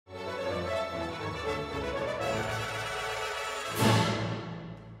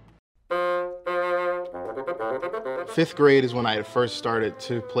Fifth grade is when I first started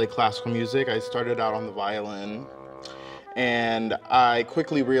to play classical music. I started out on the violin, and I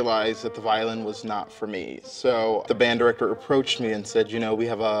quickly realized that the violin was not for me. So the band director approached me and said, we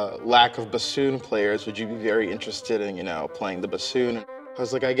have a lack of bassoon players. Would you be very interested in, playing the bassoon? I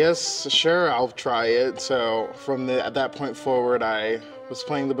was like, I guess, sure, I'll try it. So at that point forward, I was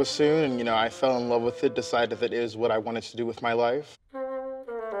playing the bassoon, and, I fell in love with it, decided that it is what I wanted to do with my life.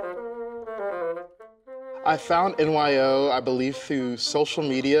 I found NYO, I believe, through social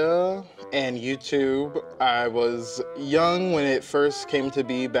media and YouTube. I was young when it first came to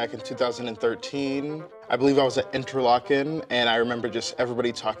be back in 2013. I believe I was at Interlochen, and I remember just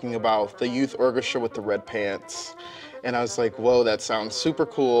everybody talking about the youth orchestra with the red pants. And I was like, whoa, that sounds super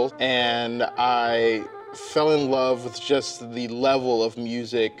cool. And I fell in love with just the level of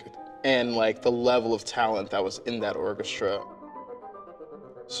music and the level of talent that was in that orchestra.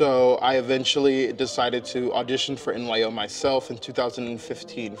 So I eventually decided to audition for NYO myself in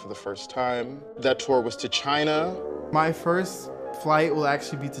 2015 for the first time. That tour was to China. My first flight will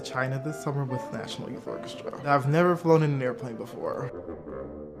actually be to China this summer with the National Youth Orchestra. I've never flown in an airplane before.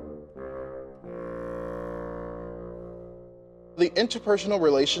 The interpersonal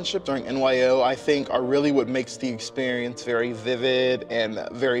relationships during NYO, I think, are really what makes the experience very vivid and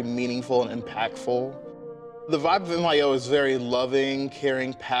very meaningful and impactful. The vibe of NYO is very loving,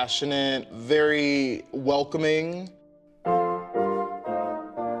 caring, passionate, very welcoming.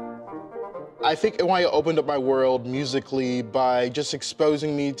 I think NYO opened up my world musically by just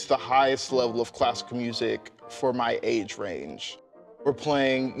exposing me to the highest level of classical music for my age range. We're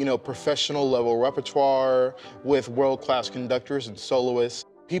playing, professional level repertoire with world-class conductors and soloists,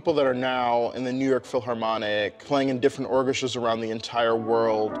 people that are now in the New York Philharmonic, playing in different orchestras around the entire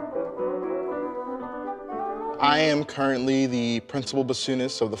world. I am currently the principal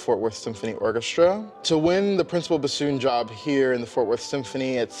bassoonist of the Fort Worth Symphony Orchestra. To win the principal bassoon job here in the Fort Worth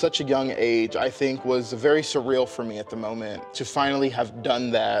Symphony at such a young age, I think was very surreal for me at the moment. To finally have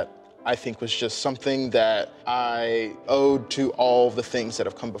done that, I think was just something that I owed to all of the things that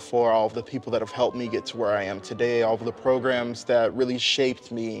have come before, all of the people that have helped me get to where I am today, all of the programs that really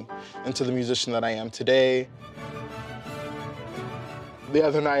shaped me into the musician that I am today. The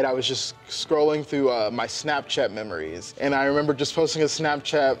other night, I was just scrolling through my Snapchat memories, and I remember just posting a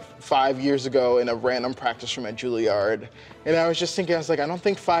Snapchat 5 years ago in a random practice room at Juilliard. And I was just thinking, I was like, I don't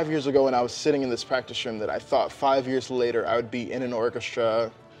think 5 years ago when I was sitting in this practice room that I thought 5 years later I would be in an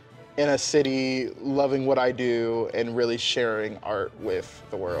orchestra, in a city, loving what I do, and really sharing art with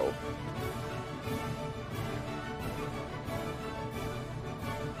the world.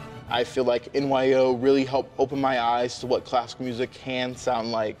 I feel like NYO really helped open my eyes to what classical music can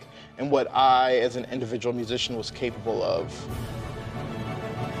sound like and what I, as an individual musician, was capable of.